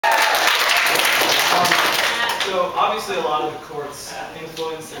So obviously a lot of the court's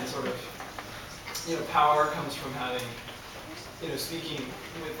influence and sort of power comes from having speaking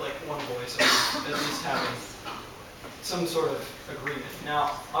with like one voice, or at least having some sort of agreement.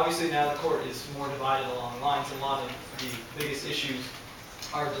 Now, obviously now the court is more divided along lines, and a lot of the biggest issues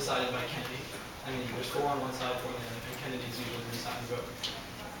are decided by Kennedy. I mean, there's 4 on one side, 4 on the other, and Kennedy's usually the deciding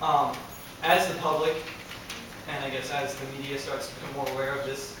vote. As the public, and I guess as the media starts to become more aware of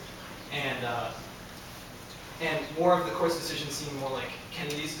this, and more of the court's decisions seem more like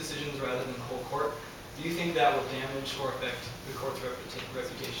Kennedy's decisions rather than the whole court, do you think that will damage or affect the court's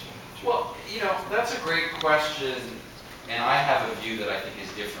reputation? Well, that's a great question, and I have a view that I think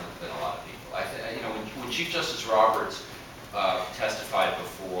is different than a lot of people. When Chief Justice Roberts testified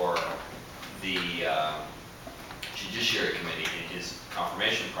before the Judiciary Committee in his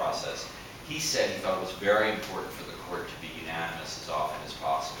confirmation process, he said he thought it was very important for the court to be unanimous as often as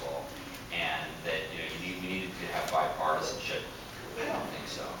possible, and that we needed to have bipartisanship. I don't think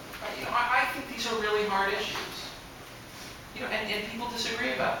so. I think these are really hard issues. And people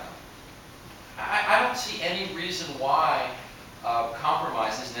disagree about them. I don't see any reason why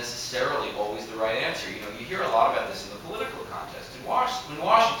compromise is necessarily always the right answer. You hear a lot about this in the political context. In Washington,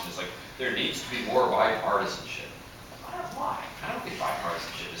 it's like there needs to be more bipartisanship. Why? I don't think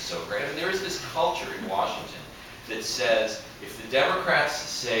bipartisanship is so great. I mean, there is this culture in Washington that says if the Democrats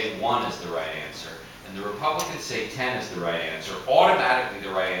say 1 is the right answer and the Republicans say 10 is the right answer, automatically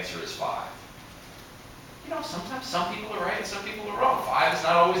the right answer is 5. Sometimes some people are right and some people are wrong. 5 is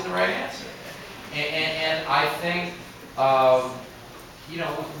not always the right answer. And I think,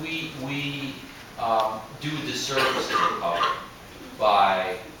 we do a disservice to the public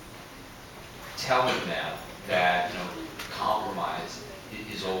by telling them that, compromise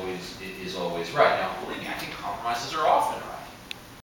is always right. Now, believe me, I think compromises are often right.